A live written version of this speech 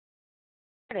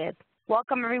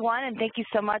Welcome, everyone, and thank you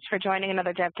so much for joining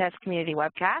another DevTest Community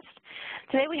Webcast.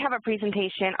 Today we have a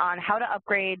presentation on how to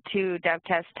upgrade to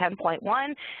DevTest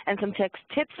 10.1 and some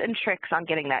tips and tricks on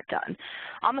getting that done.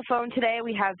 On the phone today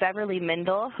we have Beverly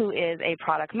Mindel, who is a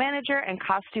product manager, and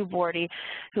Kastu Bordi,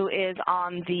 who is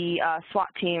on the SWAT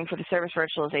team for the Service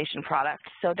Virtualization product.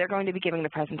 So they're going to be giving the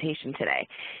presentation today.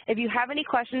 If you have any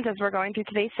questions as we're going through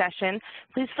today's session,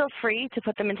 please feel free to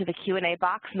put them into the Q&A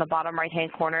box in the bottom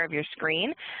right-hand corner of your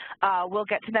screen. We'll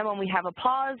get to them when we have a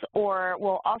pause, or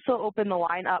we'll also open the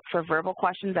line up for verbal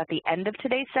questions at the end of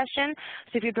today's session.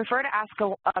 So if you prefer to ask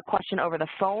a question over the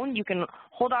phone, you can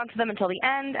hold on to them until the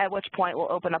end, at which point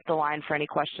we'll open up the line for any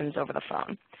questions over the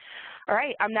phone. All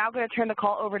right, I'm now going to turn the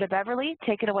call over to Beverly.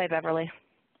 Take it away, Beverly.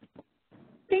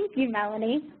 Thank you,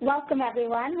 Melanie. Welcome,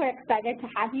 everyone. We're excited to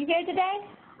have you here today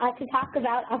to talk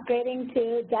about upgrading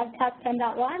to DevTest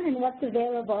 10.1 and what's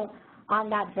available on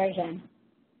that version.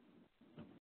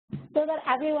 So that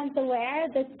everyone's aware,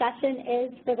 this session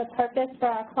is for the purpose for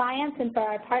our clients and for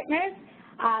our partners,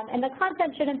 and the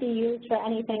content shouldn't be used for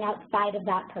anything outside of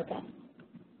that purpose.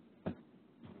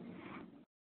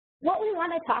 What we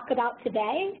want to talk about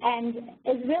today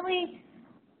is really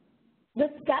the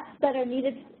steps that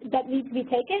need to be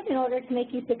taken in order to make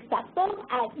you successful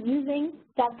at using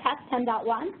DevTest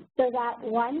 10.1, so that,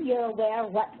 one, you're aware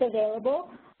of what's available,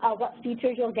 what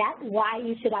features you'll get, why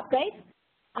you should upgrade.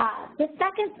 The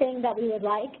second thing that we would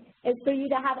like is for you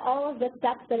to have all of the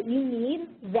steps that you need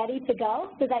ready to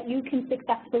go so that you can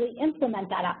successfully implement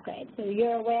that upgrade. So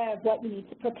you're aware of what you need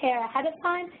to prepare ahead of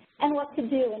time and what to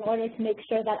do in order to make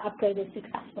sure that upgrade is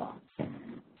successful.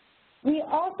 We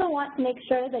also want to make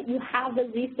sure that you have the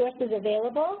resources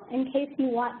available in case you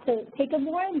want to take a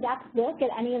more in-depth look at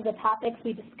any of the topics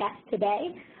we discussed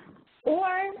today, or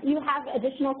you have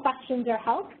additional questions or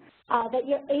help, that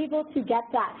you're able to get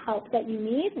that help that you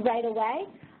need right away,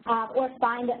 or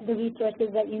find the resources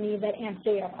that you need that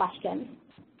answer your questions.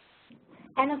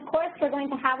 And of course, we're going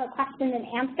to have a question and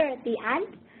answer at the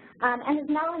end. And as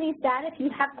Melanie said, if you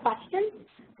have questions,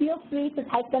 feel free to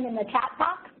type them in the chat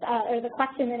box or the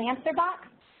question and answer box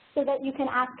so that you can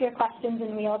ask your questions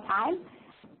in real time.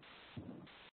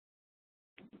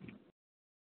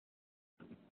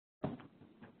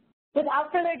 Without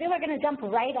further ado, we're going to jump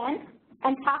right in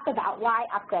and talk about why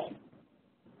upgrade.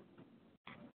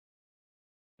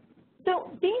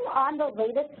 So being on the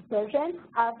latest version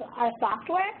of our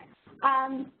software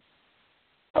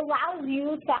allows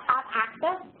you to have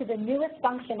access to the newest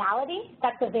functionality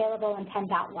that's available in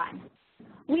 10.1.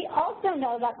 We also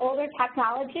know that older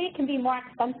technology can be more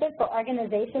expensive for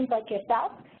organizations like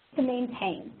yourself to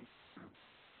maintain.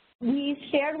 We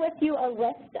shared with you a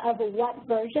list of what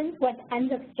versions went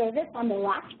end of service on the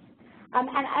left. And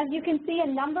as you can see,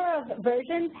 a number of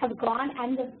versions have gone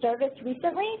end of service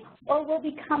recently or will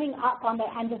be coming up on their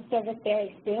end of service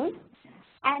very soon.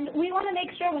 And we want to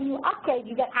make sure when you upgrade,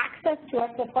 you get access to our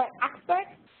support experts.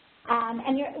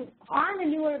 And you're on a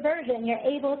newer version, you're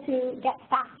able to get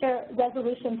faster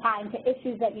resolution time to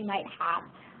issues that you might have.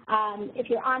 If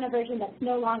you're on a version that's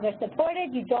no longer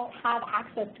supported, you don't have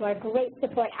access to our great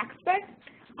support experts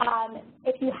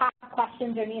if you have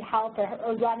questions or need help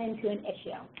or run into an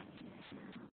issue.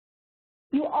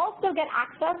 You also get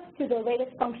access to the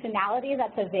latest functionality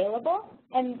that's available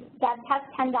in DevTest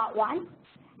 10.1,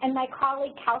 and my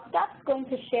colleague Kausta is going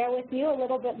to share with you a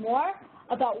little bit more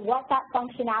about what that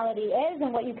functionality is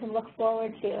and what you can look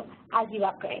forward to as you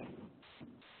upgrade.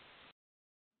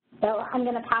 So I'm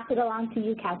going to pass it along to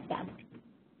you, Kausta.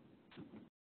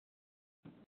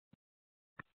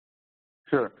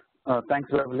 Sure.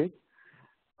 Thanks, Beverly.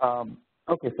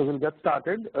 Okay, so we'll get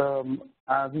started.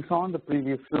 As we saw on the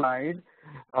previous slide,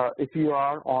 if you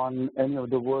are on any of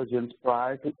the versions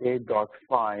prior to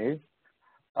 8.5,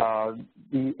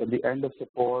 the end of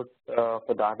support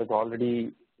for that has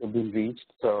already been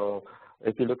reached. So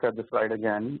if you look at the slide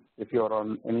again, if you are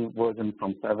on any version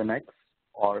from 7x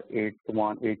or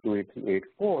 8.1, 8.2, 8.3,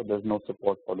 8.4, there's no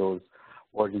support for those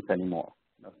versions anymore.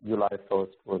 July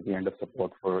 1st was the end of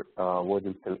support for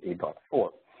versions till 8.4.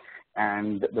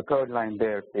 And the third line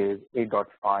there says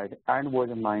 8.5 and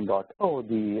version 9.0,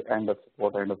 the end of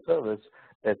support, end of service,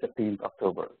 is 15th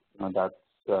October. That's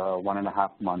 1.5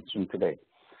 months from today.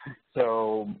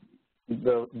 So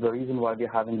the reason why we're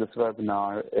having this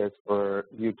webinar is for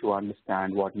you to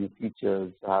understand what new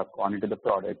features have gone into the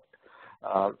product,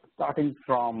 starting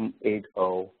from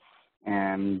 8.0,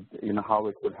 and how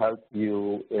it would help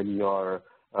you in your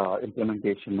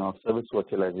implementation of service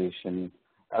virtualization,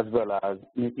 as well as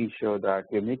making sure that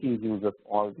you're making use of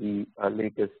all the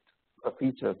latest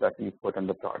features that we put in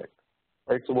the product.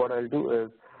 Right, so what I'll do is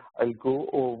I'll go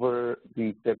over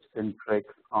the tips and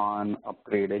tricks on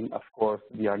upgrading. Of course,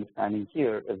 the understanding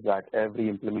here is that every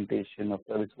implementation of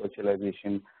service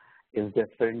virtualization is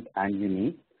different and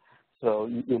unique. So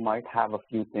you might have a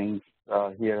few things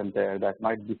here and there that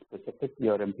might be specific to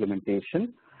your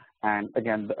implementation. And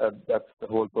again, that's the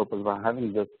whole purpose of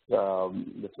having this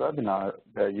webinar,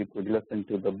 where you could listen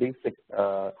to the basic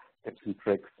tips and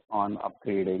tricks on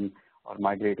upgrading or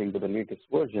migrating to the latest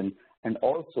version. And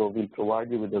also, we'll provide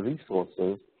you with the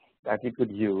resources that you could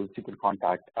use. You could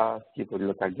contact us. You could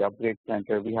look at the Upgrade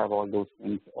Center. We have all those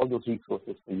things, all those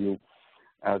resources for you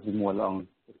as we move along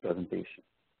this presentation.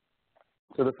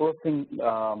 So the first thing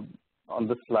on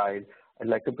this slide I'd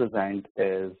like to present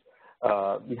is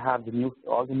we have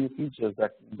all the new features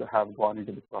that have gone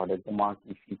into the product, the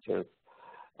marquee features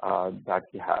that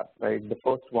we have, right? The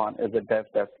first one is the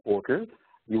DevTest portal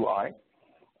UI.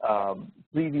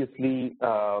 Previously,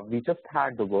 we just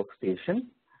had the workstation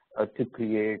to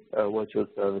create virtual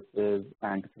services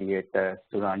and to create tests,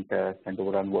 to run tests, and to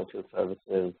run virtual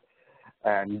services.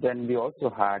 And then we also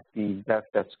had the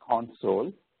DevTest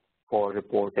console for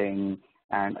reporting,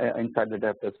 and inside the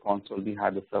DevTest console, we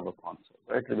had the server console,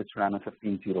 right, which ran on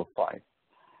 15.05.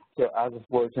 So as of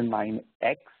version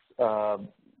 9X,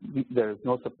 there is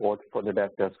no support for the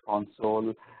DevTest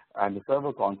console and the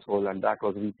server console, and that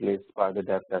was replaced by the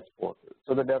DevTest portal.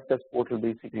 So the DevTest portal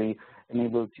basically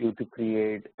enables you to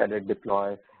create, edit,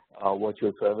 deploy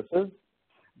virtual services.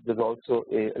 There's also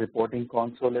a reporting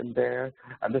console in there,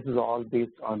 and this is all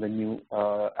based on the new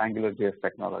AngularJS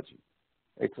technology.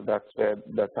 Right? So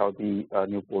that's how the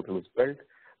new portal is built.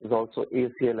 There's also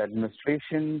ACL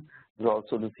administration. There's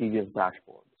also the CVS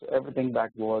dashboard. So everything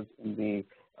that was in the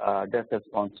DevTest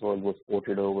console was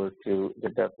ported over to the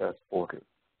DevTest portal.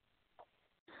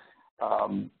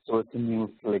 So it's a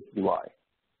new slick UI.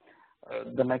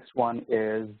 The next one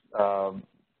is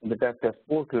in the DevTest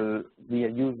portal, we are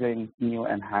using new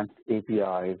enhanced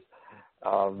APIs,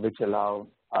 which allow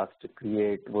us to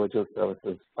create virtual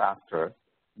services faster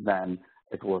than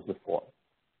it was before.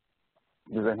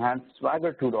 There's enhanced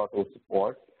Swagger 2.0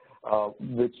 support,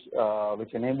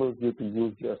 which enables you to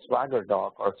use your Swagger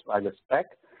doc or Swagger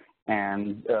spec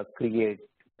and create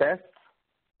tests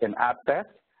in app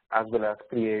tests, as well as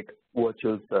create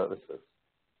virtual services.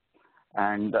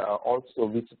 And also,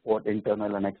 we support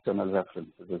internal and external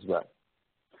references as well.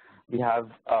 We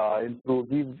have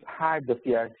improved. We've had the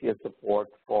CI/CD support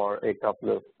for a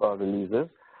couple of releases.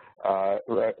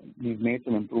 We've made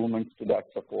some improvements to that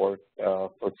support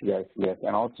for CI/CD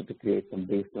and also to create some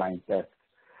baseline tests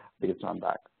based on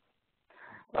that.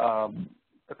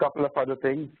 A couple of other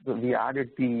things. We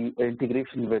added the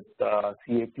integration with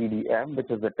CATDM,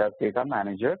 which is the Test Data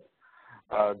Manager.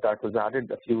 That was added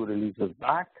a few releases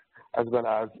back, as well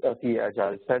as the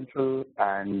Agile Central,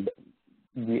 and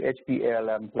the HP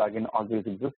ALM plugin always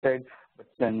existed, but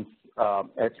since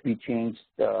HP changed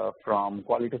from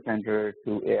Quality Center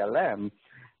to ALM,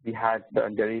 we had their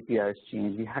APIs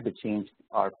changed. We had to change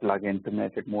our plugin to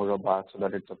make it more robust so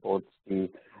that it supports the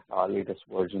latest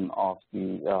version of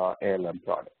the ALM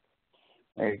product.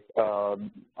 Right.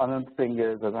 Another thing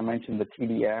is, as I mentioned, the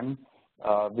TDM,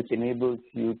 which enables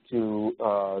you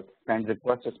to send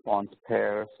request response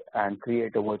pairs and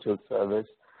create a virtual service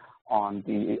on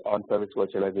the service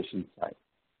virtualization side.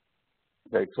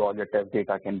 Right, so all your test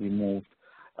data can be moved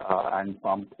and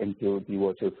pumped into the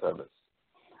virtual service.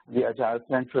 The Agile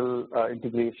Central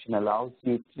integration allows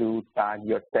you to tag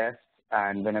your tests,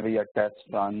 and whenever your test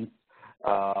runs,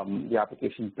 the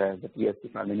application test, the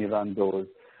TSP file, when you run those,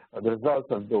 the results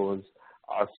of those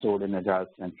are stored in Agile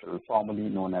Central, formerly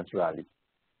known as Rally.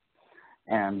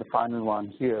 And the final one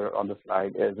here on the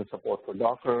slide is the support for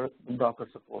Docker. The Docker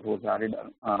support was added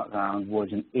around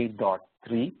version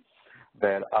 8.3,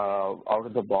 where out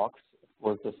of the box, of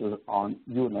course, this is on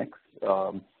Unix.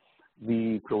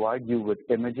 We provide you with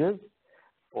images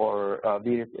for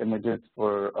various images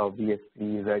for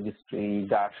VSC, registry,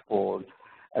 dashboard,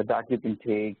 that you can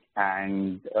take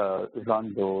and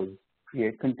run those,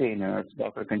 create containers,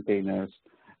 Docker containers,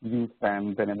 use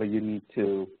them whenever you need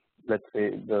to. Let's say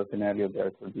the scenario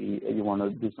there could be you want to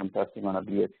do some testing on a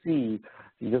VSC,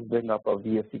 you just bring up a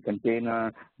VSC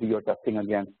container, do your testing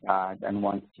against that, and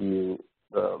once you're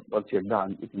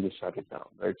done, you can just shut it down,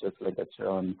 right? Just like a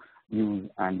churn, use,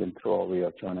 and then throw away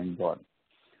your churn and burn.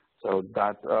 So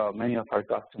that many of our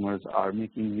customers are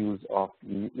making use of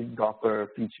the Docker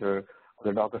feature,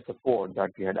 the Docker support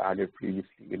that we had added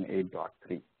previously in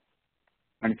 8.3.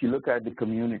 And if you look at the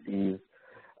communities,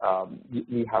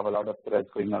 we have a lot of threads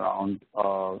going around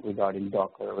regarding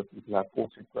Docker. People have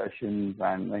posted questions,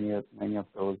 and many of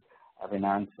those have been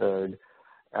answered.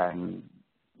 And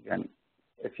again,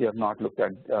 If you have not looked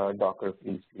at Docker,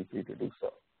 please feel free to do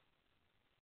so.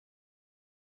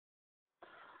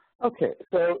 Okay,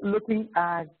 so looking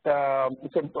at,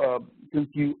 since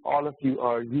all of you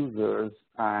are users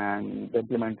and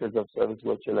implementers of service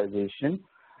virtualization,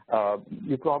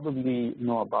 you probably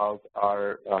know about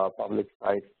our public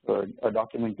site for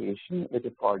documentation, which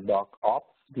is called DocOps,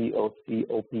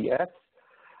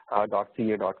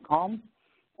 DocOps.ca.com.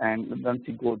 And once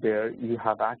you go there, you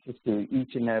have access to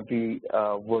each and every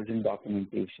version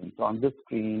documentation. So on this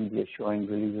screen, we are showing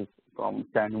releases from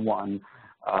 10.1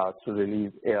 to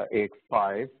release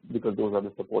 8.5, because those are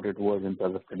the supported versions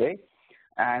as of today.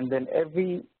 And then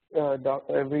every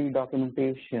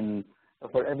documentation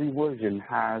for every version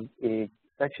has a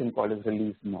section called as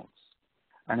release notes.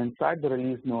 And inside the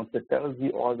release notes, it tells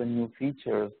you all the new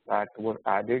features that were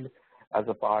added as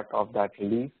a part of that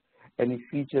release, any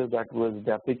features that was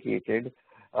deprecated,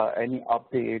 any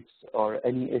updates or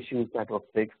any issues that were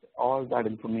fixed. All that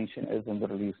information is in the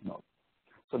release notes.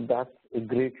 So that's a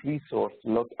great resource to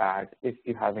look at if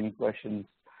you have any questions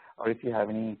or if you have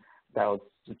any doubts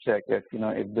to check if,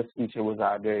 if this feature was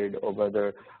added or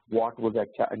whether what was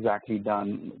exactly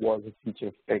done, was the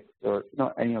feature fixed, or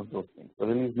any of those things. So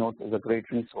release notes is a great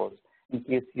resource. In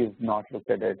case you've not looked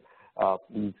at it,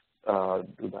 please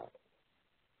do that.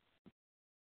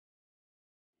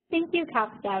 Thank you,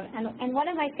 Kaustav. And one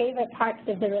of my favorite parts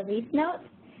of the release notes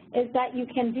is that you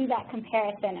can do that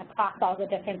comparison across all the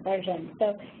different versions.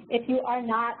 So if you are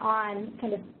not on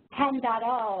kind of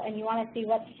 10.0 and you want to see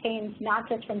what's changed not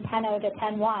just from 10.0 to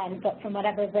 10.1, but from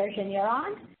whatever version you're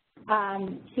on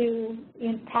to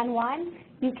 10.1,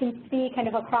 you can see kind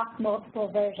of across multiple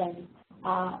versions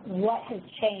what has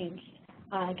changed,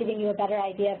 giving you a better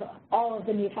idea of all of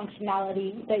the new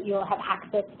functionality that you'll have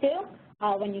access to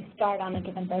when you start on a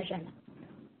given version.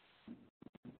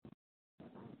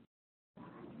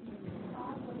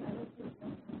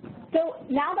 So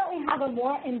now that we have a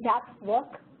more in-depth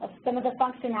look of some of the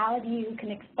functionality you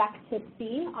can expect to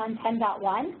see on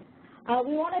 10.1,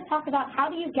 we want to talk about how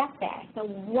do you get there. So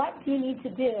what do you need to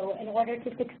do in order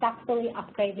to successfully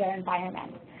upgrade your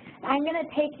environment? I'm going to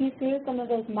take you through some of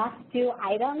those must-do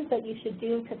items that you should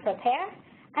do to prepare,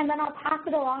 and then I'll pass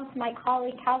it along to my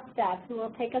colleague, Kaustav, who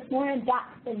will take us more in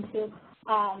depth into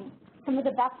some of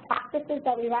the best practices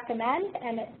that we recommend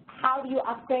and how do you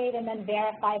upgrade and then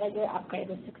verify that your upgrade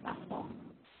was successful.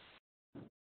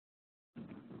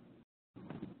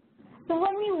 So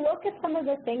when we look at some of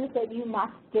the things that you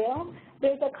must do,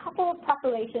 there's a couple of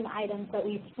preparation items that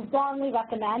we strongly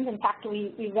recommend. In fact,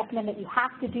 we recommend that you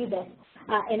have to do this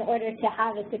in order to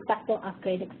have a successful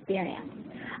upgrade experience.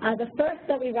 The first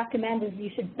that we recommend is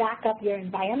you should back up your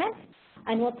environment,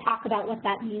 and we'll talk about what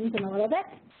that means in a little bit.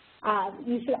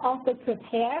 You should also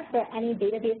prepare for any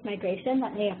database migration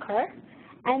that may occur.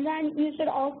 And then you should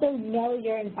also know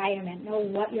your environment, know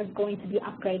what you're going to be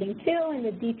upgrading to and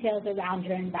the details around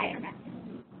your environment.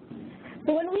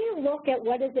 So when we look at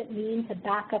what does it mean to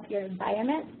back up your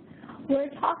environment,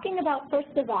 we're talking about,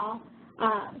 first of all,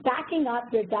 backing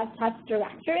up your DevTest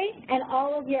directory and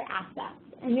all of your assets.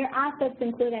 And your assets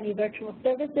include any virtual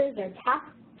services or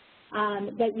tests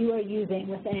that you are using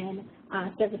within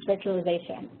Service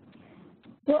Virtualization.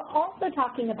 We're also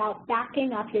talking about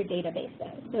backing up your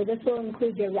databases. So this will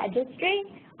include your registry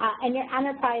and your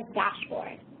enterprise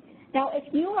dashboard. Now,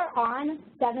 if you are on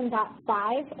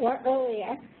 7.5 or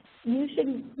earlier, you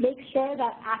should make sure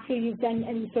that after you've done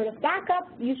any sort of backup,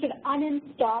 you should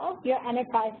uninstall your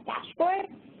enterprise dashboard.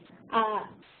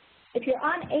 If you're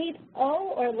on 8.0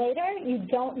 or later, you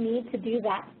don't need to do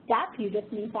that step. You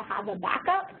just need to have a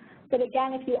backup. But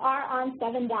again, if you are on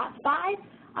 7.5,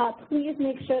 please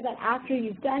make sure that after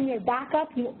you've done your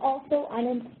backup, you also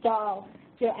uninstall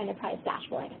your enterprise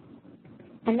dashboard.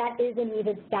 And that is a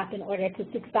needed step in order to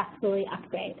successfully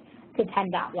upgrade to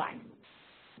 10.1.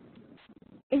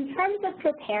 In terms of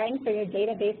preparing for your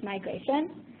database migration,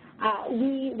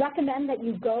 we recommend that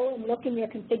you go and look in your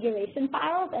configuration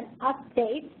files and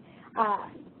update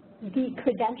the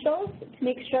credentials to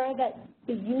make sure that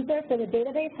the user for the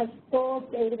database has full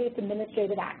database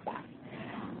administrative access.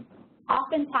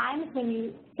 Oftentimes, when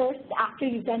you first, after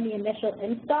you've done the initial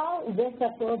install with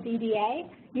a full DBA,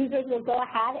 users will go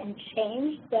ahead and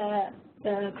change the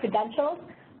credentials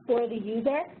for the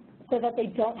user so that they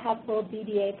don't have full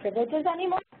DBA privileges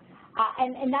anymore.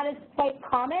 And that is quite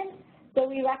common. So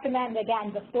we recommend,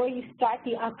 again, before you start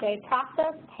the upgrade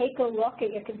process, take a look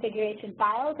at your configuration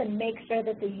files and make sure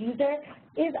that the user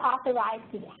is authorized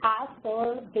to have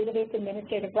full database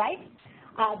administrative rights.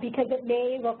 because it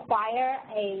may require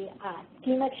a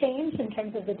schema change in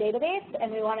terms of the database,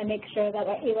 and we want to make sure that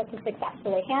we're able to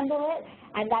successfully handle it,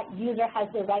 and that user has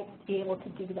the right to be able to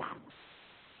do that.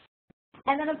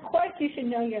 And then, of course, you should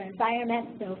know your environment,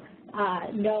 so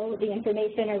know the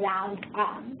information around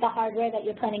the hardware that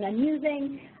you're planning on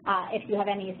using. If you have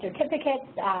any certificates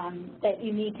that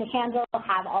you need to handle,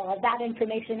 have all of that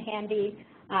information handy.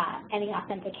 Any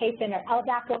authentication or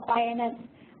LDAP requirements,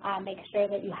 make sure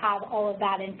that you have all of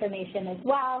that information as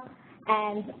well.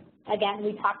 And again,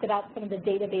 we talked about some of the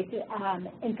database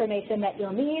information that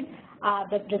you'll need,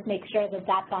 but just make sure that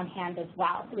that's on hand as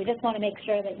well. So we just want to make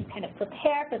sure that you kind of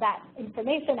prepare for that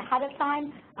information ahead of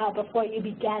time before you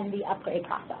begin the upgrade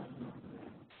process.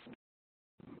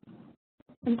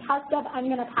 And Kaustav, I'm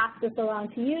going to pass this along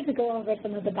to you to go over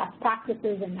some of the best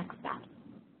practices and next steps.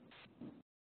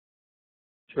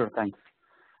 Sure, thanks.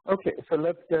 Okay, so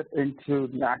let's get into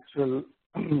the actual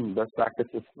best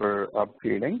practices for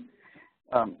upgrading.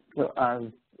 So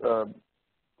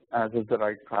as is the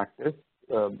right practice,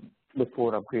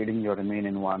 before upgrading your main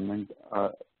environment,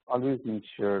 always make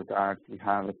sure that you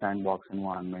have a sandbox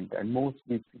environment. And most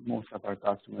of our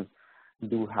customers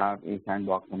do have a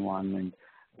sandbox environment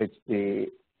which they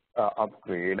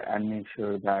upgrade and make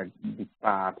sure that the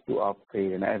path to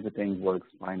upgrade and everything works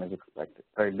fine as expected,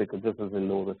 right? Because this is a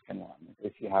low-risk environment.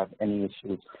 If you have any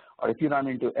issues or if you run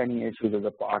into any issues as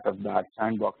a part of that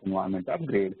sandbox environment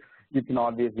upgrade, you can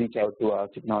always reach out to us.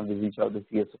 You can always reach out to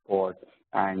CS support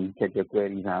and get your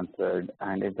queries answered.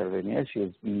 And if there are any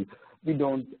issues, we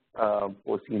don't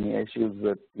foresee any issues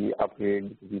with the upgrade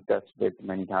because we tested it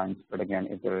many times. But again,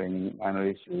 if there are any minor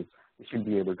issues, we should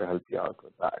be able to help you out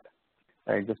with that,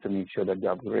 right? Just to make sure that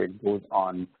the upgrade goes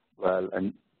on well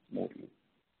and smoothly,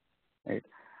 right?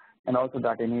 And also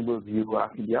that enables you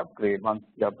after the upgrade, once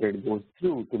the upgrade goes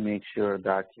through, to make sure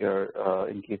that you're,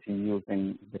 in case you're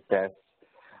using the tests,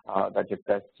 that your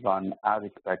tests run as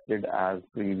expected as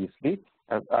previously,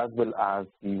 as well as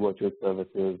the virtual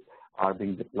services are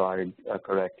being deployed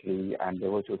correctly and the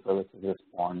virtual services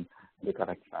respond in the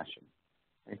correct fashion,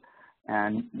 right?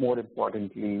 And more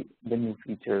importantly, the new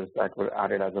features that were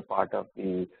added as a part of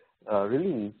the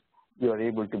release, you are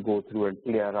able to go through and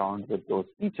play around with those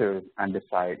features and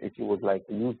decide if you would like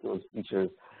to use those features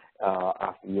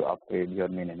after you upgrade your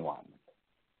main environment.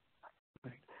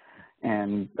 Right.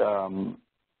 And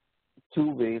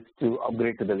two ways to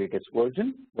upgrade to the latest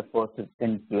version. The first is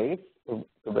in place. So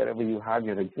wherever you have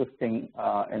your existing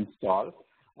install,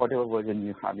 whatever version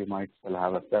you have, you might still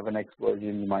have a 7x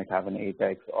version, you might have an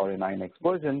 8x or a 9x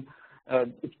version.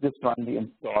 It's just run the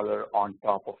installer on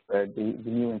top of it, the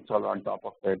new installer on top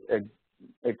of it.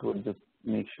 It would just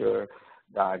make sure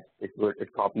that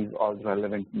it copies all the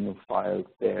relevant new files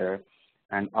there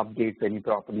and updates any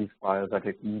properties files that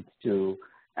it needs to,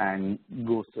 and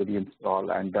goes to the install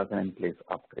and does an in-place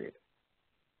upgrade.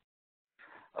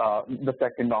 The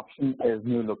second option is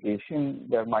new location.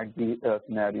 There might be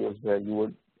scenarios where you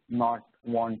would not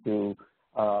want to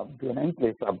do an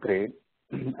in-place upgrade,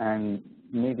 and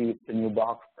maybe it's a new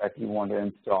box that you want to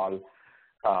install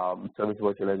Service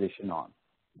Virtualization on,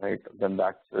 right? Then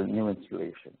that's a new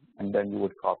installation, and then you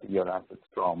would copy your assets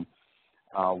from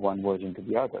one version to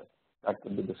the other. That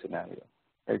could be the scenario,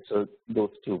 right? So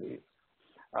those two ways.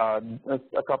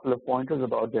 A couple of pointers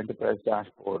about the enterprise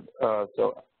dashboard.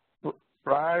 So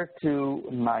prior to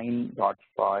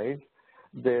 9.5,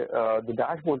 the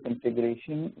dashboard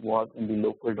configuration was in the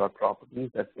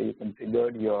local.properties. That's where you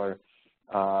configured your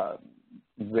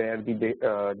where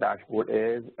the dashboard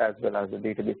is, as well as the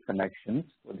database connections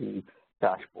for the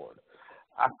dashboard.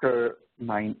 After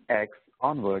 9x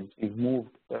onwards, we've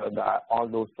moved all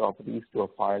those properties to a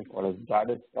file called as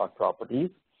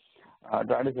Dradis.properties.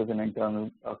 Dradis is an internal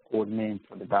code name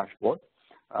for the dashboard,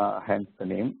 hence the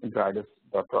name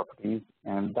Dradis.properties,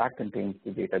 and that contains the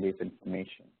database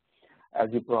information. As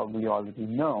you probably already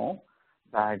know,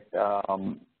 that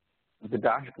the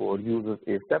dashboard uses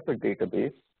a separate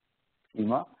database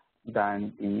schema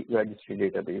than the registry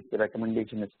database. The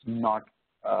recommendation is not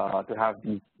to have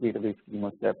these database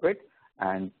schemas separate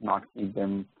and not keep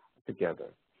them together.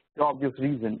 The obvious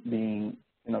reason being,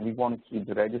 we want to keep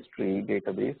the registry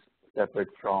database separate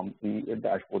from the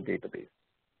dashboard database.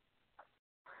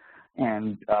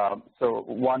 And so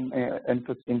one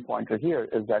interesting pointer here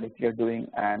is that if you're doing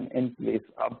an in-place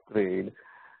upgrade,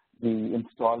 the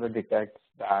installer detects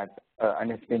that,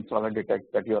 and if the installer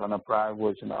detects that you're on a prior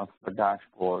version of the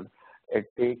dashboard, it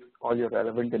takes all your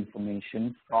relevant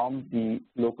information from the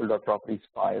local.properties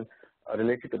file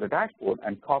related to the dashboard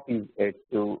and copies it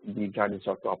to the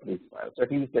Dradis.properties file. So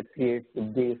at least that creates the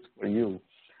base for you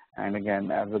And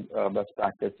again, as a best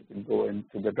practice, you can go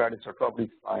into the Properties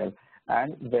file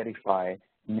and verify,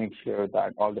 make sure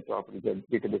that all the properties, the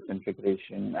database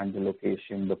configuration and the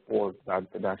location, the port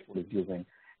that the dashboard is using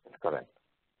is correct.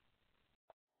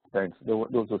 Right, so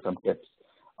those are some tips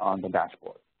on the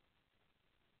dashboard.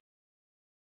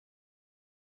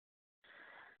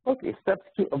 Okay, steps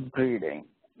to upgrading.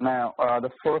 Now,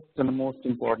 the first and the most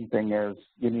important thing is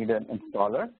you need an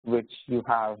installer, which you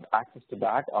have access to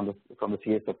that from the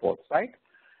CA support site.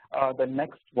 The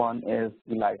next one is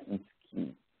the license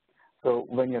key. So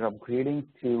when you're upgrading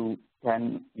to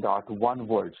 10.1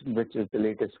 version, which is the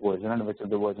latest version and which is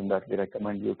the version that we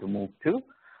recommend you to move to,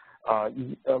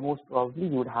 most probably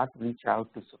you would have to reach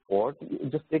out to support.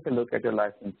 Just take a look at your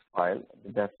license file,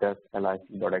 the DevTest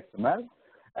lic.xml,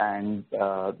 and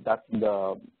that's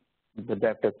the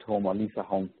DevTest home or Lisa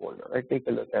home folder. Right? Take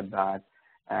a look at that,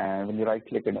 and when you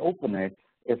right-click and open it,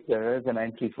 if there is an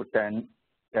entry for 10.0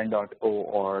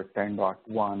 or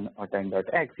 10.1 or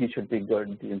 10.x, you should be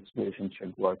good. The installation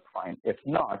should work fine. If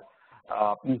not,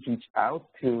 please reach out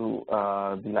to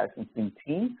the licensing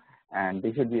team, and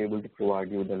they should be able to provide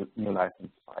you the new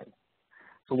license file.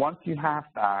 So once you have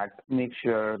that, make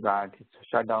sure that you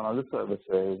shut down all the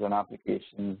services and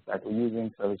applications that we're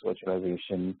using, Service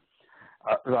Virtualization,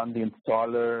 run the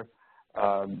installer,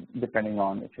 depending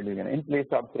on if you're doing an in-place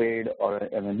upgrade or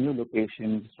in a new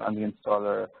location, just run the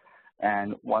installer.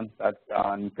 And once that's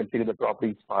done, configure the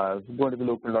properties files, go to the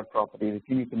local.properties. If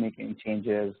you need to make any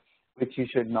changes, which you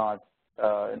should not,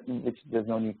 which there's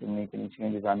no need to make any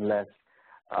changes unless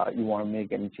you want to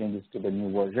make any changes to the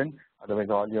new version. Otherwise,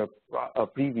 all your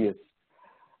previous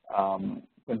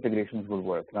configurations will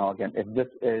work. Now, again, if this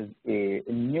is a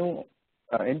new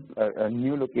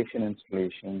location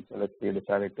installation, so let's say you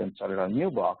decided to install it on a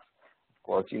new box, of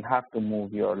course, you have to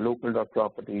move your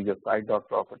local.properties, your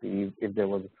site.properties, if there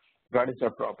was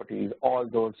Redis.properties, all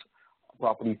those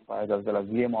properties files as well as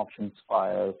VM options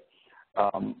files,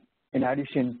 in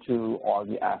addition to all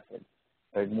the assets,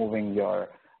 right? Moving your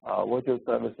virtual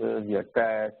services, your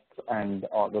tests, and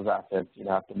all those assets you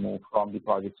have to move from the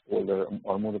projects folder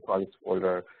or move the projects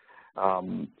folder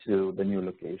to the new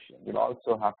location. You'll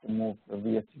also have to move the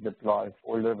VSC deploy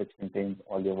folder, which contains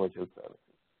all your virtual services,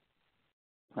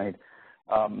 right?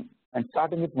 And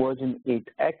starting with version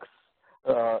 8X,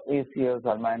 ACLs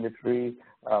are mandatory.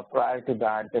 Prior to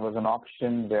that, there was an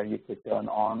option where you could turn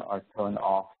on or turn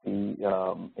off the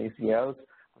ACLs.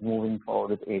 Moving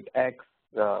forward with 8X,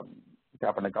 it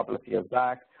happened a couple of years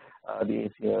back, the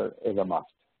ACL is a must.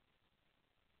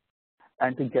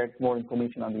 And to get more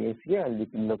information on the ACL, you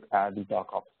can look at the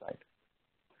DocOps site.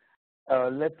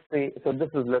 Let's say, so this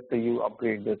is, let's say you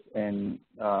upgrade this in,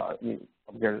 you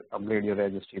upgrade your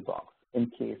registry box. In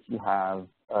case you have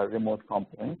remote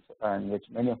components, and which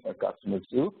many of our customers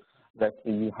do. Let's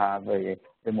say you have a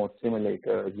remote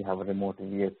simulator, you have a remote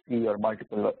VSC or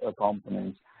multiple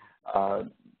components.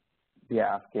 The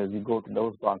ask is you go to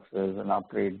those boxes and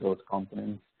upgrade those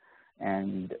components.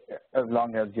 And as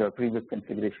long as your previous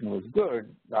configuration was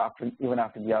good, even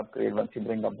after the upgrade, once you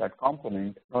bring up that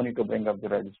component, no need to bring up the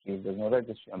registry. There's no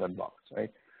registry on that box,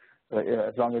 right? So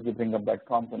as long as you bring up that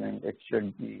component, it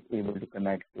should be able to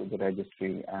connect to the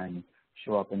registry and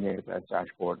show up in the enterprise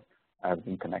dashboard as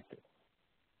being connected.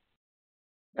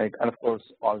 Right? And of course,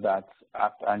 all that's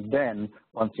after. And then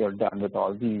once you're done with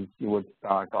all these, you would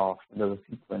start off the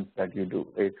sequence that you do.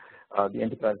 Right? The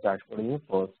enterprise dashboard is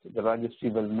first. The registry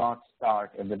will not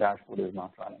start if the dashboard is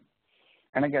not running.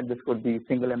 And again, this could be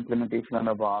single implementation on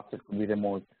a box. It could be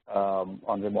remote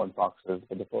on remote boxes.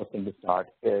 But the first thing to start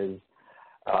is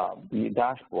the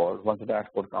dashboard. Once the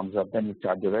dashboard comes up, then you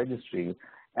start the registry,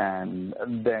 and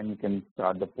then you can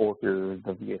start the portal,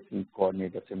 the VSC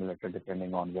coordinator simulator,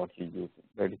 depending on what you're using.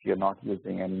 Right? If you're not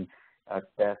using any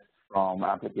tests from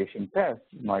application tests,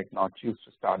 you might not choose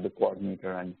to start the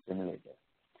coordinator and simulator.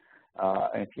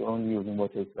 And if you're only using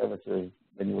virtual services,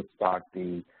 then you would start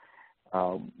the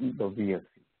VSC.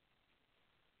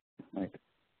 Right.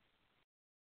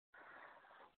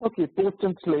 Okay,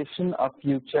 post-installation, a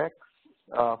few checks.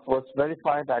 First,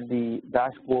 verify that the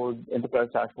dashboard, enterprise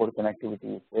dashboard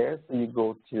connectivity is there. So you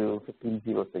go to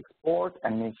 1506 port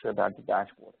and make sure that the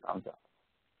dashboard comes up.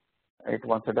 Right?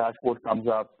 Once the dashboard comes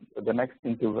up, the next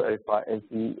thing to verify is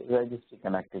the registry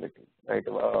connectivity. Right?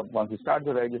 Once you start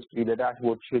the registry, the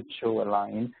dashboard should show a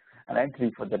line, an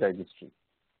entry for the registry,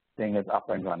 saying it's up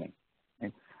and running.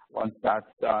 Right? Once that's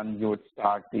done, you would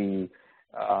start the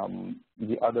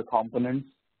other components.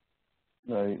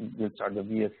 You start the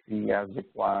VSC as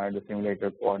required, the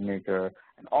simulator coordinator,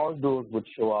 and all those would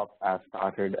show up as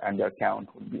started, and their count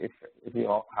would be, if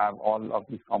you have all of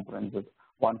these components with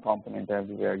one component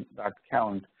everywhere, that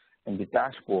count in the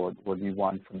dashboard what we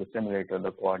want from the simulator,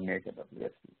 the coordinator, WSC,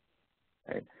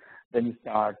 right? Then you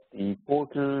start the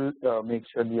portal, make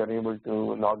sure you are able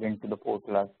to log into the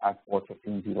portal at port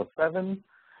 1507,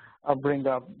 bring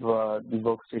up the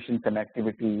workstation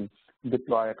connectivity,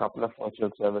 deploy a couple of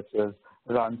virtual services,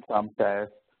 run some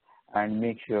tests, and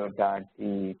make sure that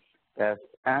the tests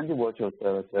and the virtual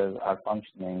services are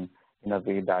functioning in a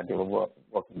way that they were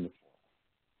working before.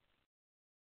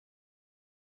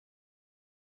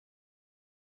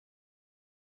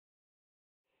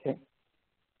 Okay.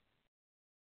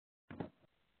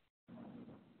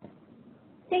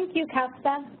 Thank you,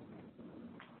 Kaustav.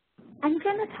 I'm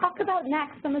going to talk about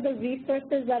next some of the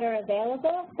resources that are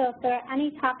available. So if there are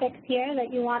any topics here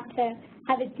that you want to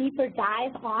have a deeper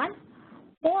dive on,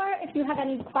 or if you have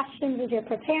any questions as you're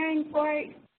preparing for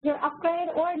your upgrade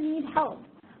or need help,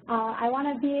 I want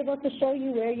to be able to show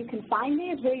you where you can find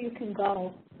these, where you can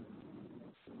go.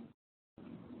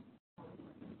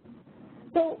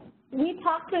 So we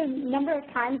talked a number of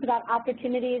times about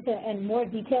opportunities and more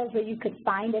details where you could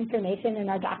find information in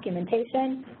our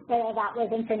documentation, whether that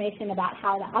was information about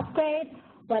how to upgrade,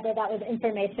 whether that was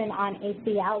information on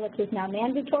ACL, which is now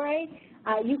mandatory.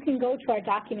 You can go to our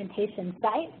documentation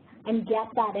site and get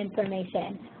that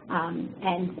information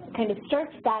and kind of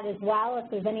search that as well.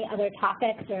 If there's any other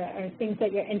topics or things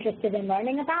that you're interested in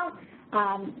learning about,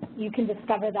 you can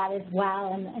discover that as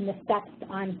well and the steps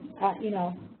on,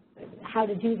 how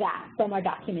to do that from our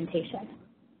documentation.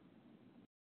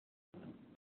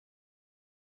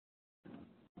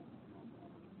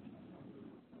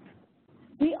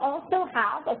 We also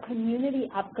have a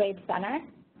community upgrade center.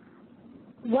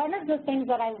 One of the things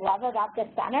that I love about this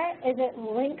center is it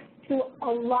links to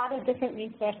a lot of different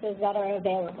resources that are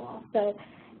available. So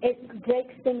it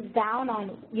breaks things down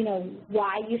on,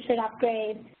 why you should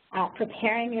upgrade,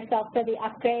 preparing yourself for the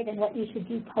upgrade, and what you should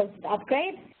do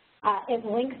post-upgrade. It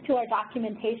links to our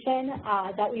documentation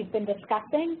that we've been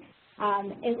discussing.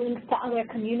 It links to other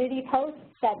community posts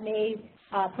that may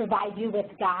provide you with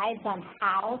guides on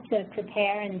how to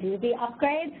prepare and do the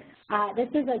upgrade. This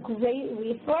is a great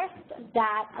resource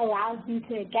that allows you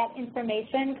to get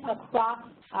information across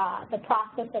the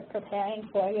process of preparing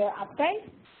for your upgrade.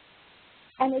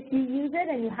 And if you use it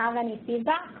and you have any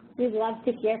feedback, we'd love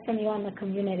to hear from you on the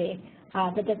community.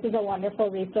 But this is a wonderful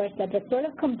resource that just sort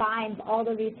of combines all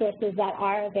the resources that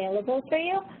are available for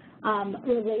you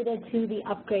related to the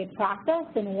upgrade process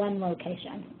in one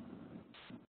location.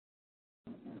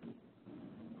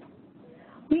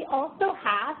 We also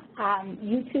have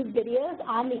YouTube videos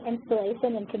on the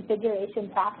installation and configuration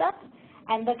process.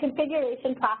 And the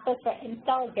configuration process for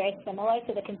install is very similar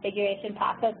to the configuration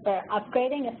process for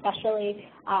upgrading, especially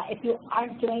if you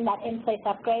aren't doing that in-place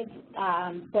upgrade.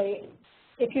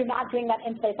 If you're not doing that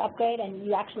in-place upgrade and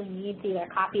you actually need to either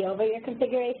copy over your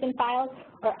configuration files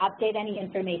or update any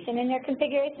information in your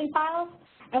configuration files.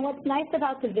 And what's nice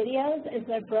about the videos is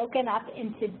they're broken up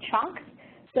into chunks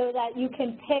so that you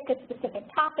can pick a specific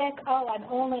topic. Oh, I'm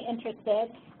only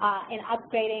interested in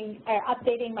upgrading or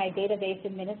updating my database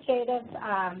administrative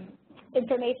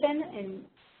information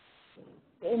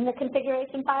in the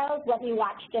configuration files. Let me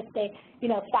watch just a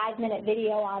 5-minute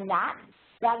video on that,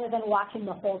 rather than watching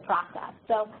the whole process.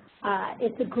 So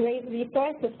it's a great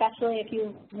resource, especially if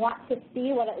you want to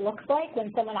see what it looks like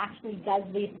when someone actually does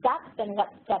these steps and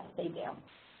what steps they do.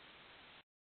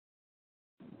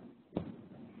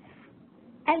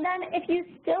 And then if you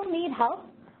still need help,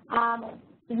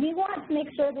 we want to make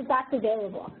sure that that's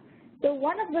available. So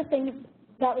one of the things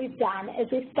that we've done is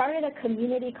we've started a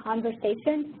community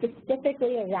conversation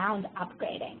specifically around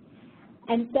upgrading.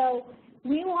 And so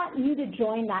we want you to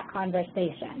join that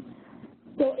conversation.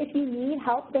 So if you need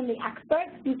help from the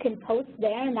experts, you can post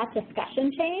there in that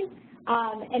discussion chain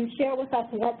and share with us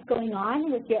what's going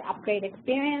on with your upgrade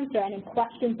experience or any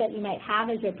questions that you might have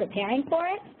as you're preparing for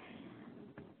it.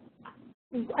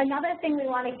 Another thing we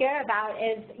want to hear about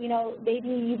is, maybe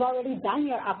you've already done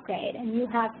your upgrade and you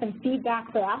have some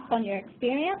feedback for us on your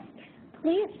experience.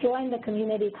 Please join the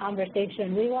community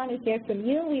conversation. We want to hear from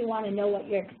you. We want to know what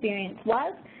your experience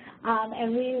was.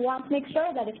 And we want to make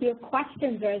sure that if you have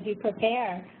questions or as you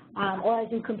prepare or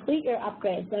as you complete your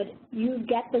upgrades, that you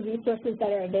get the resources that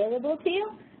are available to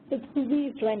you. So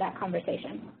please join that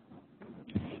conversation.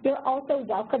 You're also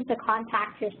welcome to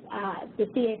contact the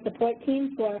CA support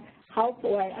team for help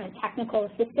or technical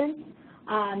assistance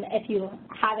if you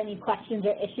have any questions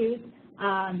or issues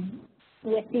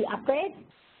with the upgrade.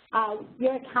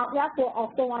 Your account rep will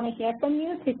also want to hear from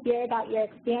you to hear about your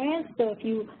experience. So if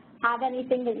you have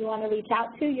anything that you want to reach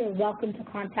out to, you're welcome to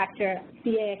contact your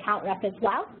CA account rep as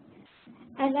well.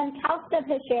 And then Kaustav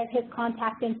has shared his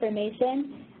contact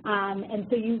information. and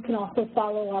so you can also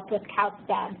follow up with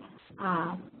CouchDev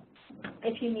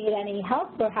if you need any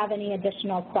help or have any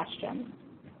additional questions.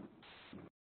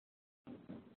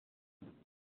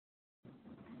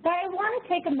 So I want to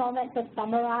take a moment to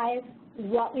summarize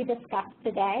what we discussed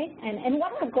today and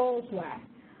what our goals were.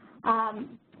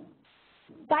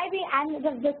 By the end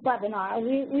of this webinar,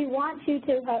 we want you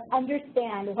to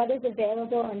understand what is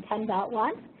available in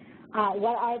 10.1,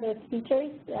 what are those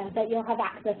features that you'll have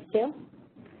access to.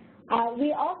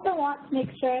 We also want to make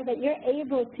sure that you're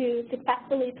able to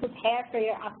successfully prepare for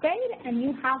your upgrade and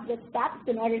you have the steps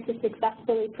in order to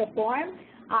successfully perform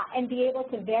and be able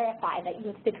to verify that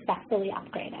you've successfully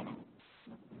upgraded.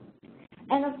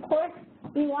 And of course,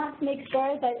 we want to make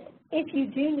sure that if you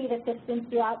do need assistance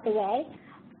throughout the way,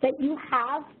 that you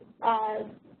have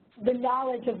the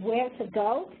knowledge of where to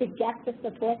go to get the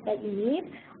support that you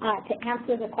need to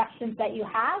answer the questions that you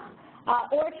have,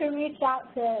 or to reach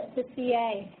out to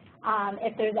CA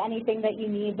if there's anything that you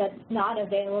need that's not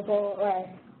available, or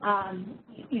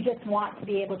you just want to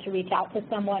be able to reach out to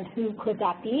someone. Who could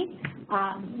that be?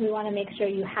 We want to make sure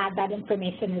you have that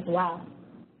information as well.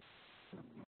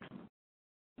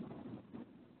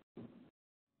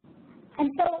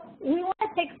 And so we want to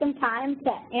take some time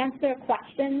to answer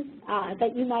questions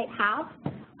that you might have.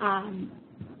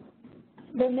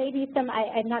 There may be some,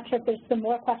 I'm not sure if there's some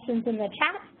more questions in the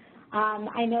chat.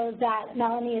 I know that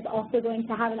Melanie is also going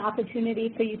to have an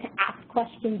opportunity for you to ask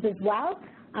questions as well.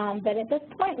 But at this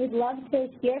point, we'd love to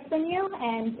hear from you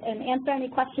and answer any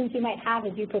questions you might have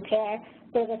as you prepare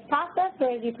for this process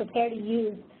or as you prepare to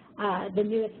use the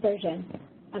newest version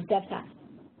of DevTest.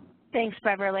 Thanks,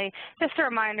 Beverly. Just a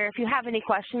reminder, if you have any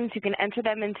questions, you can enter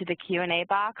them into the Q&A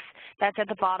box. That's at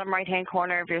the bottom right-hand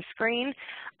corner of your screen.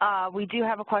 We do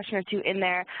have a question or two in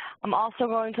there. I'm also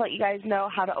going to let you guys know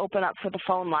how to open up for the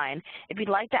phone line. If you'd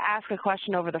like to ask a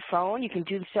question over the phone, you can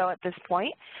do so at this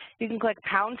point. You can click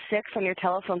 #6 on your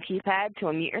telephone keypad to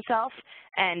unmute yourself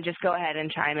and just go ahead and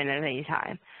chime in at any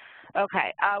time.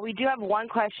 Okay, we do have one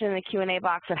question in the Q&A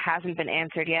box that hasn't been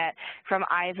answered yet from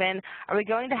Ivan. Are we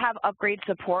going to have upgrade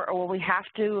support, or will we have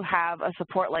to have a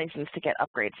support license to get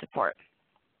upgrade support?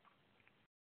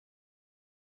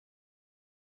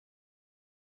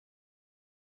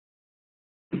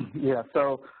 Yeah,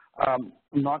 so I'm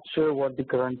not sure what the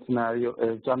current scenario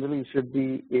is. Generally, you should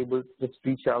be able to just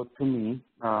reach out to me.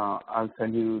 I'll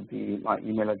send you my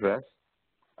email address.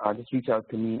 Just reach out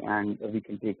to me and we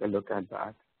can take a look at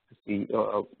that. See,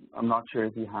 I'm not sure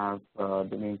if you have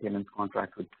the maintenance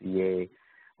contract with CA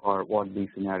or what the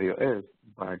scenario is,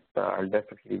 but I'll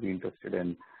definitely be interested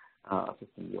in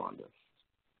assisting you on this.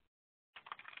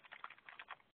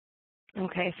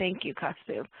 Okay, thank you,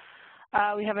 Kastu.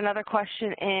 We have another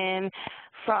question in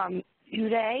from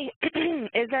Uday.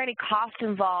 Is there any cost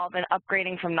involved in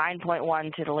upgrading from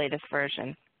 9.1 to the latest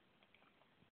version?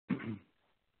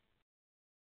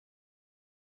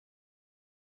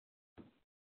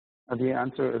 The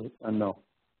answer is no.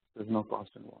 There's no cost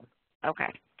involved. Okay.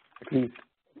 At least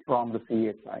from the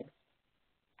CA side.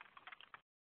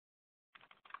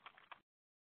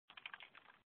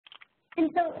 And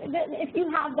so if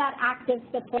you have that active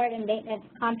support and maintenance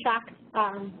contract,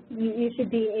 you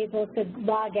should be able to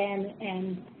log in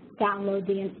and download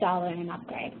the installer and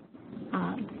upgrade.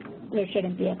 There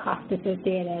shouldn't be a cost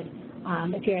associated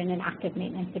if you're in an active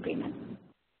maintenance agreement.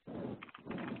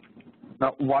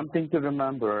 Now, one thing to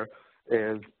remember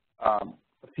is a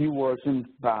few versions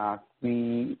back,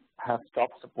 we have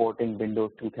stopped supporting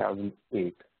Windows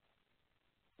 2008,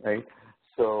 right?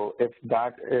 So if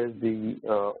that is the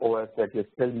OS that you're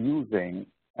still using,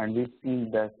 and we've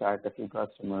seen this at a few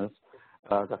customer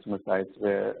sites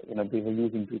where they were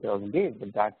using 2008,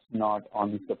 but that's not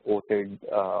on the supported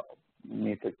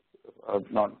matrix,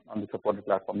 not on the supported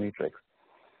platform matrix.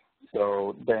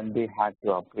 So then they had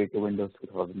to upgrade to Windows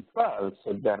 2012.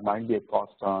 So there might be a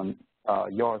cost on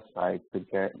your side to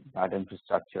get that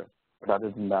infrastructure. But other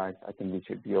than that, I think we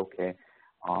should be okay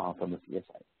from the CA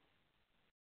side.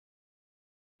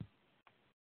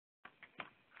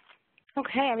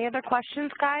 Okay, any other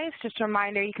questions, guys? Just a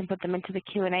reminder, you can put them into the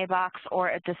Q&A box, or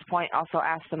at this point, also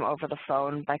ask them over the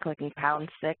phone by clicking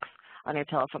 #6 on your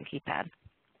telephone keypad.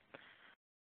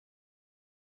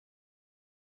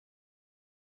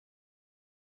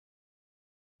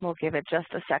 We'll give it just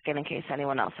a second in case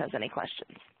anyone else has any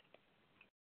questions.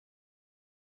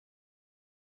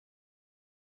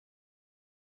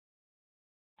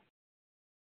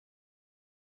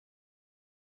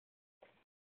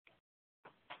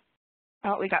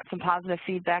 Oh, we got some positive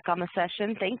feedback on the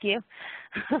session. Thank you.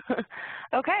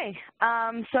 Okay,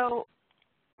 so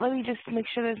let me just make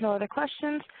sure there's no other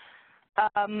questions.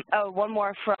 One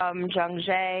more from Jung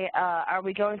Jae. Are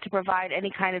we going to provide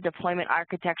any kind of deployment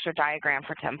architecture diagram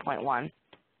for 10.1?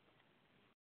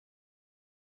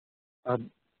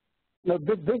 No,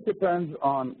 this depends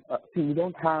on, see, we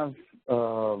don't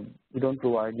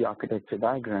provide the architecture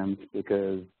diagrams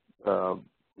because,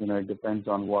 it depends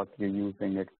on what you're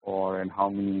using it for and how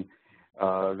many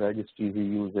registries you're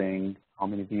using, how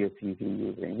many VSCs you're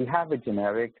using. We have a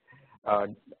generic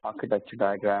architecture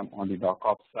diagram on the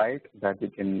DocOps site that we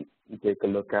can take a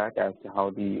look at as to how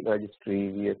the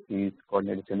registry, VSCs,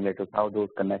 coordinated simulators, how those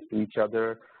connect to each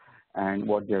other and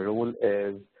what their role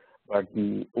is. But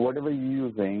whatever you're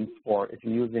using if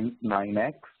you're using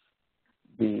 9X,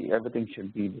 everything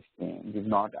should be the same. We've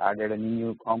not added any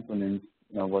new components.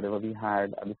 Whatever we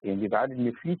had are the same. We've added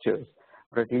new features,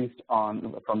 but at least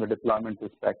from the deployment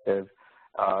perspective,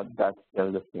 that's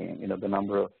still the same. The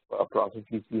number of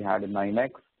processes we had in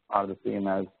 9X are the same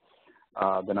as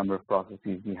the number of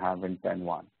processes we have in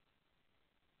 10.1.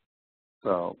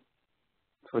 So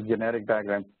for generic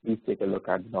diagrams, please take a look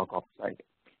at the DocOps site.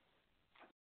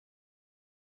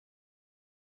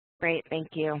 Great,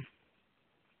 thank you.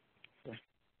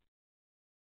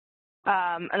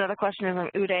 Another question is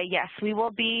from Uday. Yes, we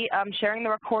will be sharing the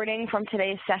recording from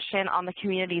today's session on the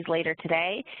communities later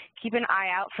today. Keep an eye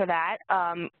out for that.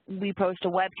 We post a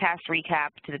webcast recap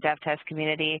to the DevTest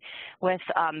community with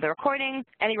the recording,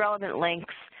 any relevant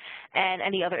links, and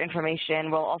any other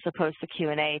information. We'll also post the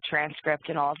Q&A transcript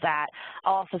and all of that.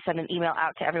 I'll also send an email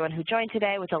out to everyone who joined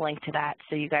today with a link to that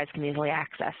so you guys can easily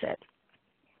access it.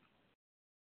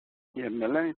 Yeah,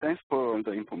 Melanie, thanks for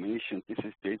the information. This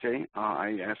is JJ.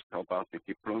 I asked about the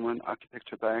deployment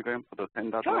architecture diagram for the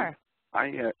 10.1. Sure.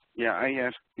 I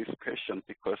asked this question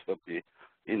because of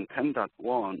in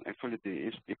 10.1, actually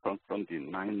it's different from the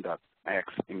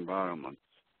 9.x environment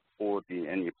or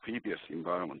any previous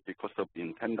environment because of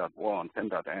in 10.1,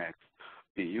 10.x,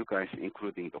 you guys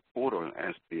including the portal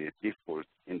as the default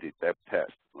in the dev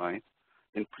test, right?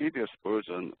 In previous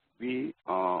version, we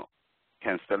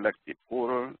can select the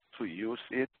portal to use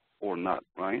it or not,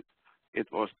 right?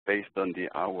 It was based on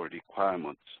our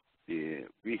requirements.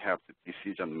 We have the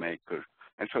decision maker.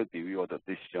 Actually, we are the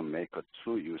decision maker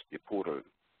to use the portal.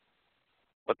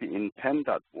 But in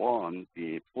 10.1,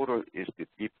 the portal is the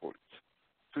default.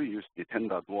 To use the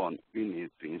 10.1, we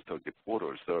need to install the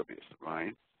portal service,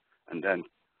 right? And then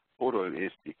portal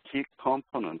is the key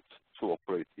component to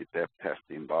operate the dev test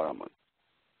environment.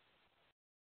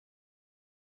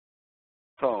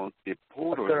 So the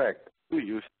portal, correct. To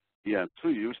use the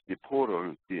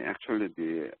portal, the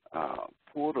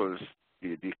portal's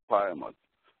the requirement,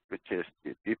 which is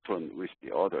different with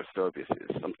the other services,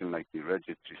 something like the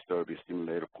registry service,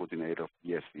 simulator, coordinator,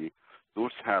 VSC.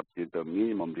 Those have the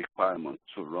minimum requirement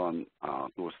to run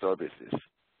those services.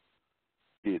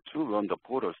 To run the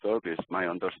portal service, my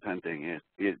understanding is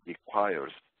it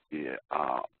requires the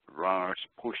large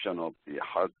portion of the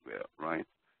hardware, right?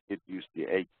 It uses the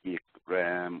 8 gig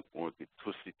RAM or the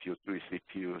 2 CPU, 3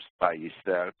 CPUs by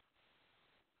itself.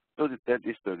 So that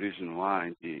is the reason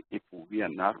why if we are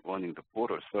not running the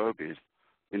portal service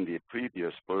in the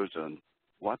previous version,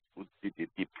 what would be the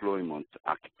deployment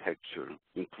architecture,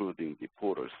 including the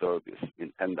portal service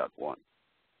in 10.1?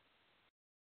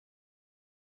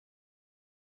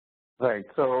 Right.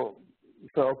 So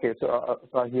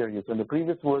I hear you. So in the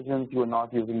previous versions, you were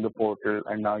not using the portal,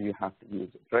 and now you have to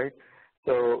use it, right?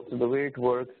 So the way it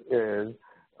works is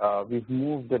we've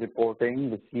moved the reporting,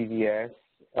 the CVS,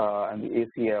 and the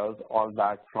ACLs all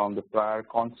back from the prior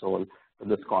console to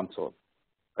this console,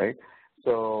 right?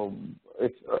 So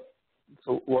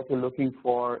so what we're looking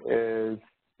for is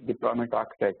deployment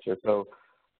architecture. So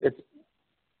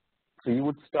you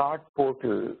would start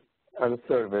portal as a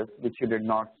service, which you did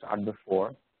not start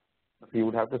before. So you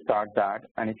would have to start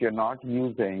that, and if you're not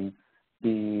using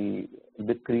the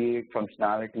create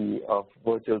functionality of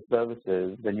virtual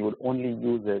services, then you would only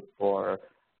use it for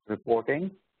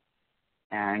reporting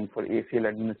and for ACL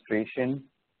administration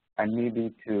and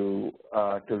maybe to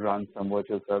run some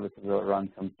virtual services or run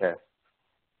some tests,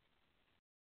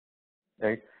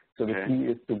 right? So the key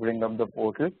is to bring up the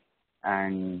portal,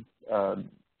 and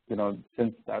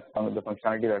since that's some of the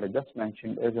functionality that I just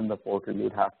mentioned is in the portal, you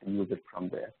would have to use it from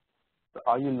there. So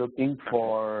are you looking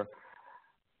for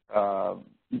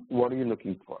what are you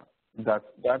looking for? So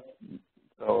does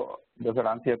that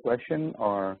answer your question,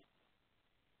 or?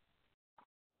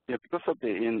 Yeah, because of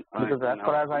because as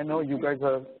far as I know, you guys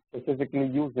are specifically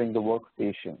using the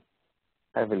workstation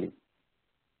heavily.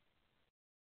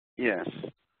 Yes.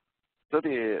 So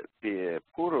the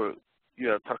portal,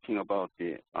 you are talking about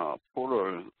the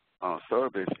portal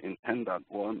service in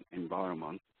 10.1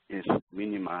 environment is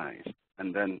minimized,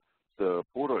 and then the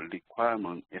border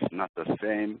requirement is not the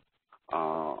same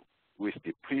with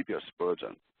the previous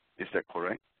version. Is that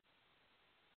correct?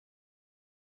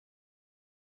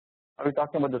 Are we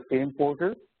talking about the same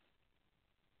portal?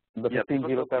 The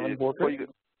 1507 portal?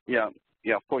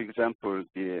 For example,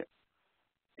 in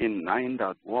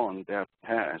 9.1, their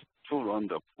test to run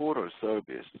the portal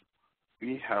service,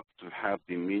 we have to have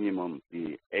the minimum,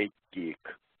 the 8 gig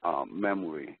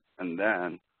memory, and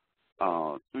then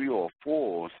 3 or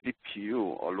 4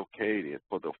 CPU allocated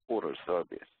for the portal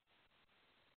service.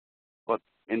 But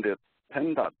in the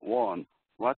 10.1,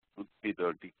 what would be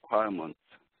the requirements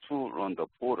to run the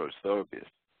portal service?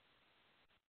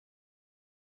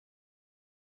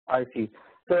 I see.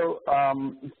 So,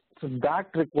 so that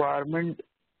requirement,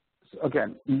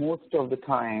 again, most of the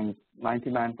time,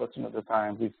 99% of the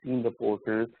time, we've seen the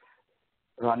portal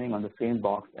running on the same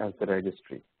box as the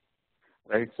registry,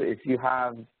 right? So if you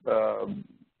have,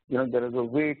 there is a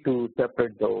way to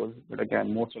separate those, but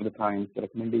again, most of the time, the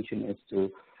recommendation is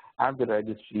to have the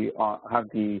registry, have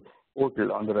the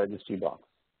portal on the registry box.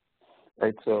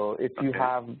 Right, so if you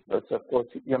have, so of course,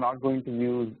 you're not going to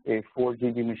use a 4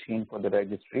 GB machine for the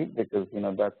registry because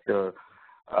that's the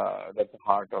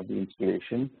heart of the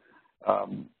installation.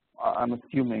 I'm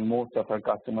assuming most of our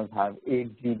customers have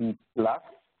 8 GB plus,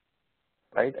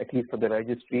 right? At least for the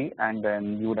registry, and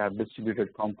then you would have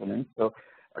distributed components. So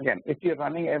again, if you're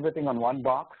running everything on one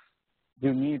box,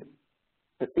 you need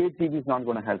the 8 GB is not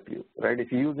going to help you, right?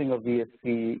 If you're using a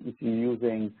VSC, if you're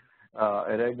using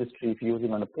a registry, if you're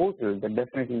using on a portal, then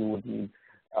definitely you would need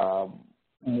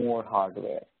more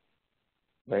hardware,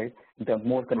 right? In terms of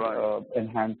more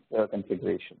enhanced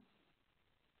configuration.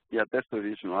 Yeah, that's the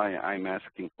reason why I'm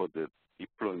asking for the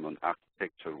deployment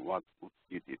architecture. What would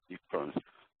be the difference?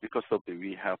 Because of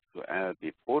we have to add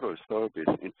the portal service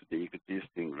into the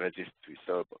existing registry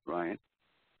server, right?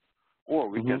 Or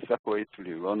we can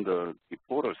separately run the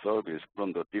portal service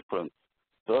from the different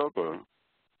server.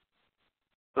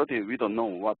 So we don't know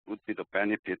what would be the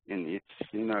benefit in each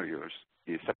scenarios,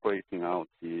 the separating out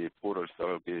the portal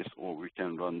service, or we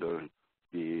can run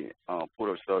the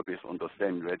portal service on the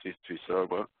same registry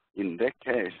server. In that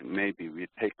case, maybe we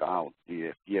take out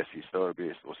the DSC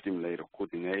service or simulator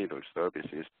coordinator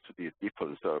services to the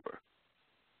different server.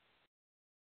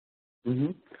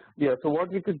 Yeah, so what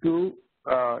we could do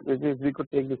is we could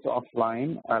take this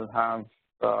offline. I'll have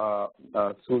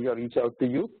Surya reach out to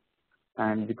you,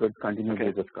 and we could continue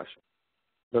the discussion.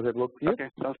 Does it work for you? Okay,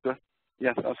 sounds good.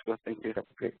 Yes, sounds good. Thank you.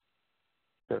 Great.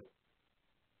 Good.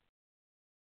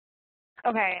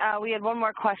 Okay, we had one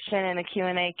more question in the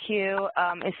Q&A queue.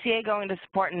 Is CA going to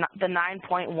support the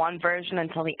 9.1 version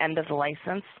until the end of the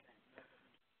license?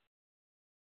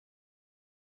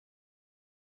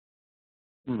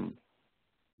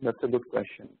 That's a good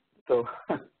question. So,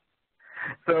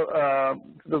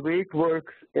 the way it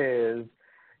works is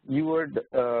you would,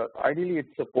 ideally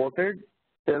it's supported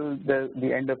till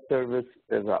the end of service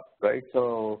is up, right?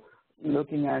 So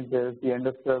looking at this, the end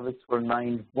of service for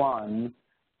 9.1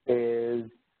 is,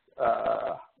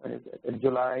 when is it, in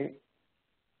July,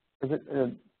 is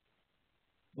it,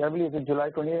 Beverly, is it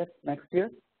July 20th next year?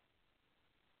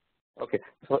 Okay,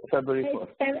 so February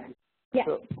 1st. Yes,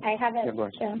 so, I have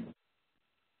it shown.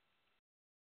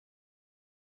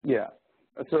 Yeah.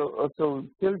 So till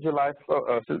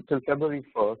till February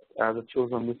 1st, as it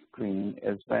shows on the screen,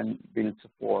 is when we'll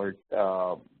support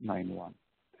 9.1.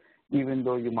 Even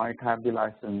though you might have the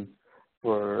license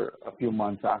for a few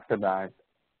months after that,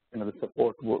 the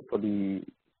support for the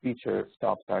feature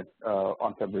stops at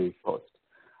on February 1st.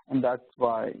 And that's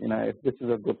why, if this is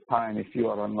a good time, if you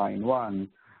are on 9.1,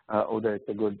 or it's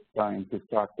a good time to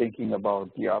start thinking about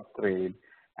the upgrade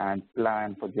and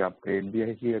plan for the upgrade. We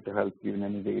are here to help you in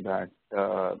any way that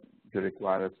you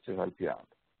require us to help you out.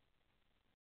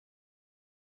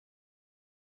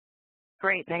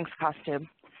 Great, thanks, Costume.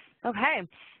 Okay,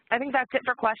 I think that's it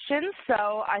for questions,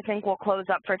 so I think we'll close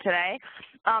up for today.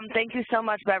 Thank you so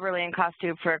much, Beverly and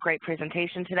Costume, for a great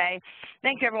presentation today.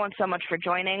 Thank you, everyone, so much for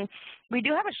joining. We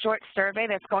do have a short survey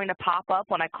that's going to pop up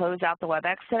when I close out the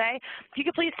WebEx today. If you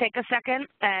could please take a second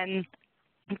and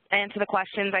answer the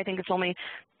questions. I think it's only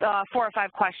 4 or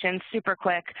 5 questions, super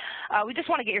quick. We just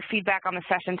want to get your feedback on the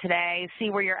session today, see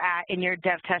where you're at in your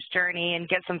dev test journey, and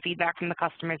get some feedback from the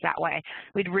customers that way.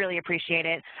 We'd really appreciate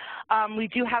it. We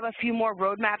do have a few more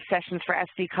roadmap sessions for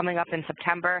SV coming up in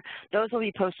September. Those will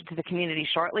be posted to the community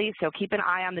shortly, so keep an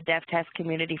eye on the dev test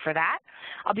community for that.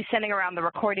 I'll be sending around the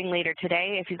recording later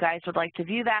today if you guys would like to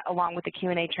view that, along with the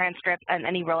Q&A transcript and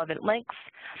any relevant links.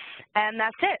 And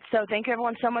that's it. So thank you,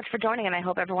 everyone, so much for joining, and I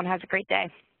hope everyone has a great day.